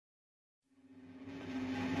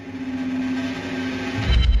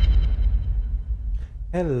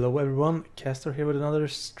Hello everyone, Castor here with another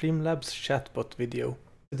Streamlabs Chatbot video.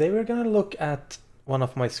 Today we're gonna look at one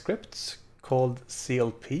of my scripts called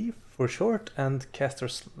CLP for short and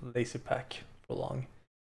Castor's Lazy Pack for long.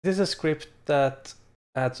 This is a script that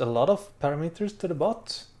adds a lot of parameters to the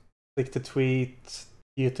bot, click to tweet,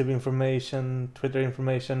 YouTube information, Twitter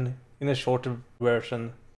information in a shorter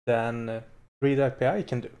version than Read API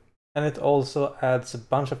can do. And it also adds a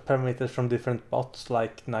bunch of parameters from different bots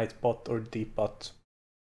like Nightbot or Deepbot.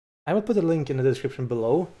 I will put a link in the description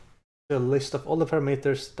below to a list of all the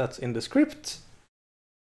parameters that's in the script.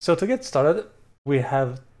 So to get started, we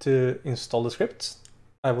have to install the script.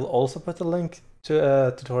 I will also put a link to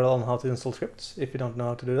a tutorial on how to install scripts if you don't know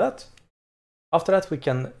how to do that. After that, we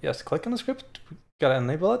can just click on the script, we gotta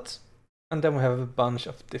enable it, and then we have a bunch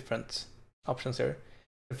of different options here.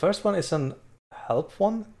 The first one is an help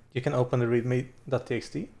one. You can open the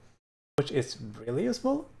readme.txt, which is really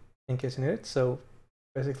useful in case you need it. So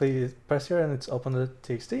basically you press here and it's open the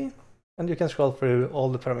txt, and you can scroll through all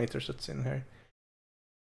the parameters that's in here.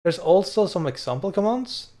 There's also some example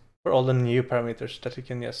commands for all the new parameters that you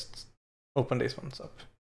can just open these ones up.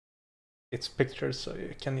 It's pictures, so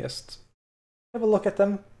you can just have a look at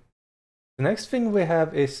them. The next thing we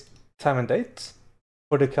have is time and date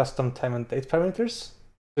for the custom time and date parameters.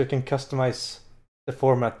 So you can customize the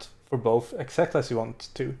format for both exactly as you want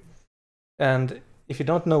to. And if you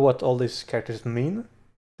don't know what all these characters mean,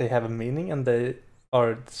 they have a meaning and they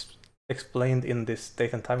are explained in this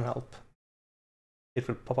date and time help. It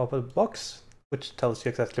will pop up a box which tells you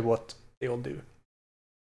exactly what they all do.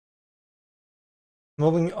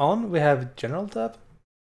 Moving on, we have General tab,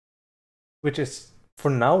 which is for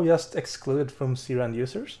now just excluded from CRAN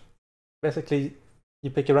users. Basically, you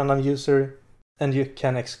pick a random user and you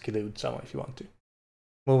can exclude someone if you want to.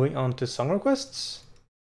 Moving on to song requests,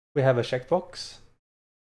 we have a checkbox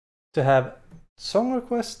to have song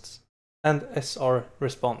requests and SR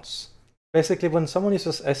response. Basically, when someone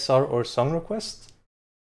uses SR or song request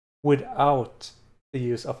without the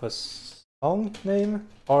use of a song name,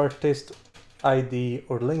 artist, ID,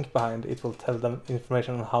 or link behind, it will tell them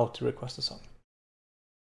information on how to request a song.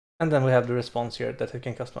 And then we have the response here that you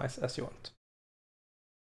can customize as you want.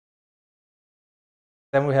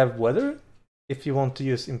 Then we have weather. If you want to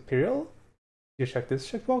use Imperial, you check this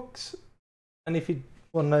checkbox. And if you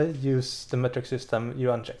want to use the metric system, you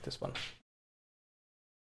uncheck this one.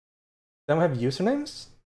 Then we have usernames.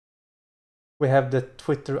 We have the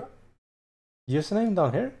Twitter username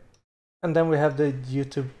down here. And then we have the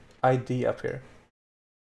YouTube ID up here.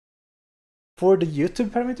 For the YouTube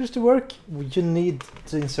parameters to work, you need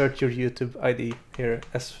to insert your YouTube ID here.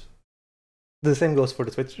 As the same goes for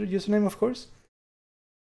the Twitter username, of course.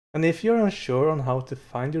 And if you're unsure on how to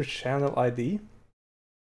find your channel ID,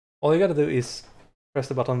 all you gotta do is press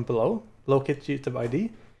the button below, locate YouTube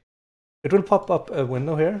ID. It will pop up a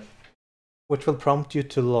window here, which will prompt you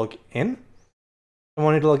to log in. And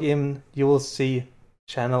when you log in, you will see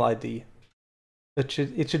channel ID. It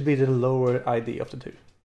should be the lower ID of the two.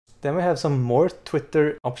 Then we have some more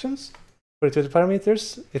Twitter options. For the Twitter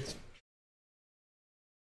parameters, it's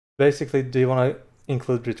basically, do you want to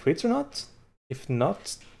include retweets or not? If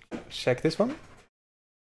not, check this one.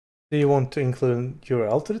 Do you want to include an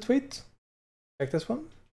URL to the tweet? Check this one.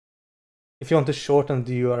 If you want to shorten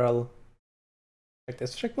the URL, check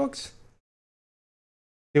this checkbox.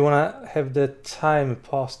 Do you want to have the time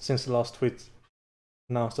passed since the last tweet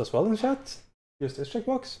announced as well in chat? Use this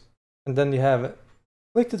checkbox. And then you have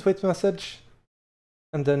click the tweet message,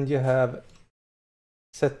 and then you have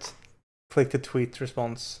set click the tweet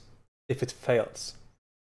response if it fails.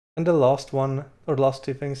 And the last one, or the last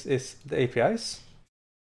two things, is the APIs.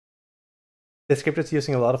 The script is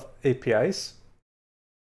using a lot of APIs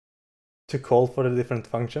to call for the different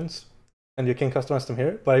functions, and you can customize them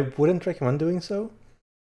here, but I wouldn't recommend doing so.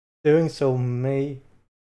 Doing so may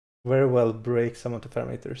very well break some of the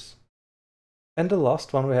parameters. And the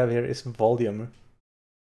last one we have here is volume.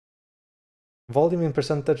 Volume in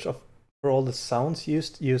percentage of for all the sounds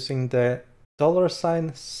used using the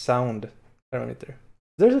 $sound parameter.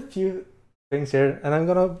 There's a few things here, and I'm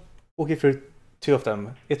gonna walk you through two of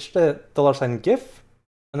them. It's the $GIF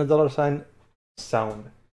and the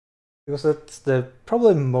 $sound, because that's the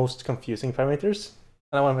probably most confusing parameters,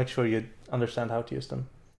 and I want to make sure you understand how to use them.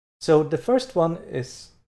 So the first one is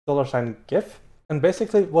 $GIF, and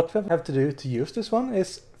basically what we have to do to use this one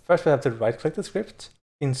is first we have to right-click the script,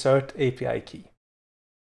 insert API key.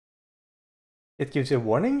 It gives you a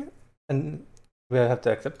warning, and we have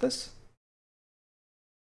to accept this.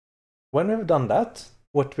 When we've done that,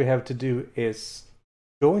 what we have to do is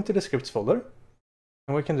go into the scripts folder,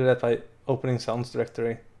 and we can do that by opening sounds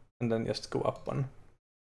directory and then just go up one.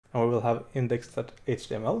 and we will have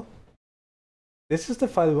index.html. This is the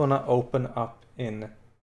file we want to open up in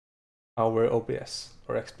our OBS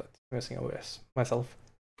or XSplit. I'm using OBS myself.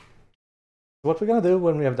 What we're going to do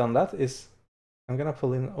when we have done that is I'm going to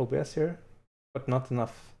pull in OBS here, but not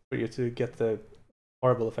enough for you to get the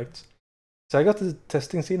horrible effects. So I got the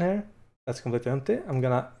testing scene here. That's completely empty. I'm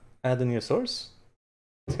going to add a new source.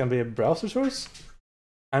 It's going to be a browser source.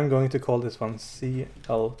 I'm going to call this one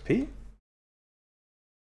CLP.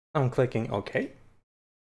 I'm clicking OK.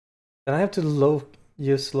 Then I have to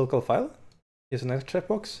use local file, use an extra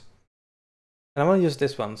checkbox. And I want to use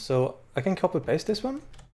this one, so I can copy paste this one,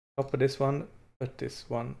 copy this one, put this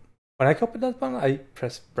one. When I copy that one, I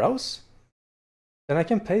press browse. Then I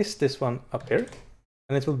can paste this one up here,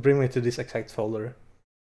 and it will bring me to this exact folder.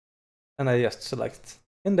 And I just select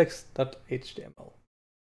index.html.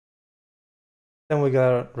 Then we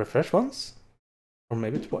gotta refresh once, or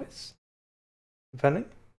maybe twice, depending.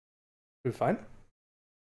 We're fine.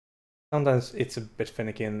 Sometimes it's a bit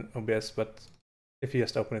finicky in OBS, but if you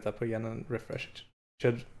just open it up again and refresh it, it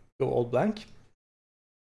should go all blank.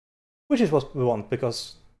 Which is what we want,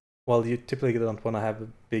 because, well, you typically don't want to have a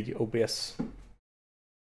big OBS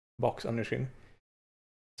box on your screen.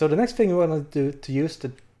 So the next thing we want to do to use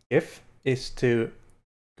the GIF is to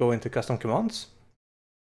go into custom commands.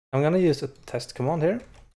 I'm going to use a test command here.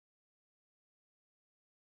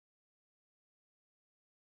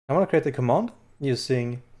 I want to create a command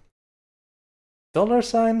using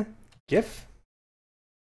 $GIF,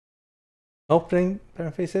 opening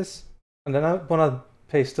parentheses, and then I want to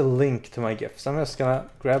paste a link to my GIF. So I'm just going to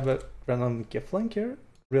grab a random GIF link here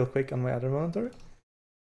real quick on my other monitor.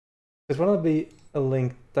 It's going to be a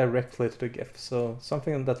link directly to the GIF, so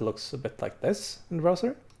something that looks a bit like this in the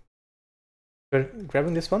browser. We're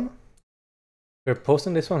grabbing this one, we're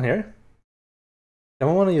posting this one here, then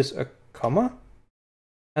we want to use a comma,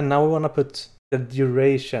 and now we want to put the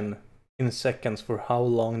duration in seconds for how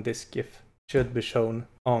long this GIF should be shown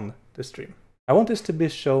on the stream. I want this to be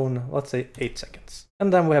shown, let's say 8 seconds,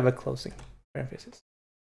 and then we have a closing parenthesis.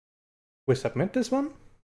 We submit this one,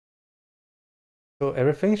 so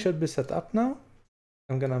everything should be set up now.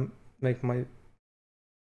 I'm gonna make my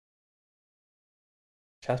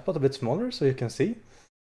chatbot a bit smaller so you can see.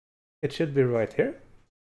 It should be right here.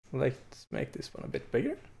 Let's make this one a bit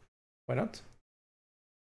bigger. Why not?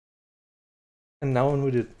 And now when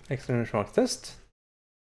we do exclamation mark test,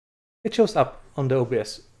 it shows up on the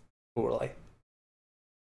OBS overlay.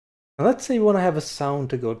 And let's say we want to have a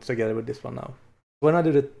sound to go together with this one now. When I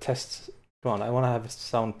do the test command, I want to have a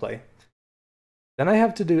sound play. Then I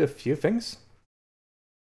have to do a few things.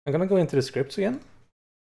 I'm gonna go into the scripts again,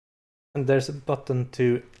 and there's a button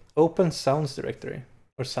to open sounds directory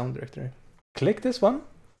or sound directory. Click this one.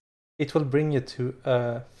 It will bring you to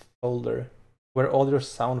a folder where all your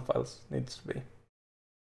sound files needs to be.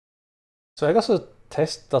 So I got a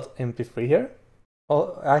test.mp3 here.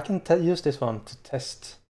 I can use this one to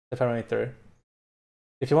test the parameter.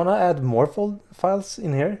 If you want to add more files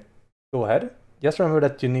in here, go ahead. Just remember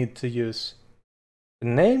that you need to use the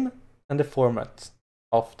name and the format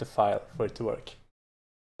of the file for it to work.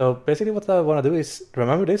 So basically what I want to do is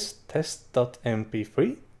remember this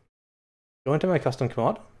test.mp3, go into my custom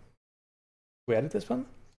command, we edit this one,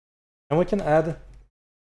 and we can add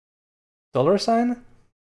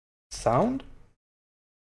 $sound,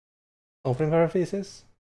 opening parentheses,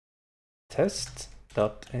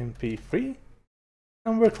 test.mp3,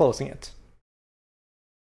 and we're closing it.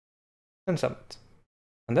 And submit.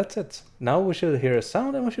 And that's it. Now we should hear a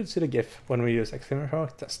sound and we should see the GIF when we use exclamation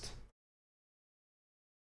mark test.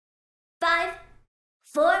 5,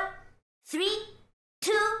 4, 3,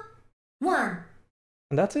 2, 1.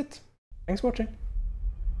 And that's it. Thanks for watching.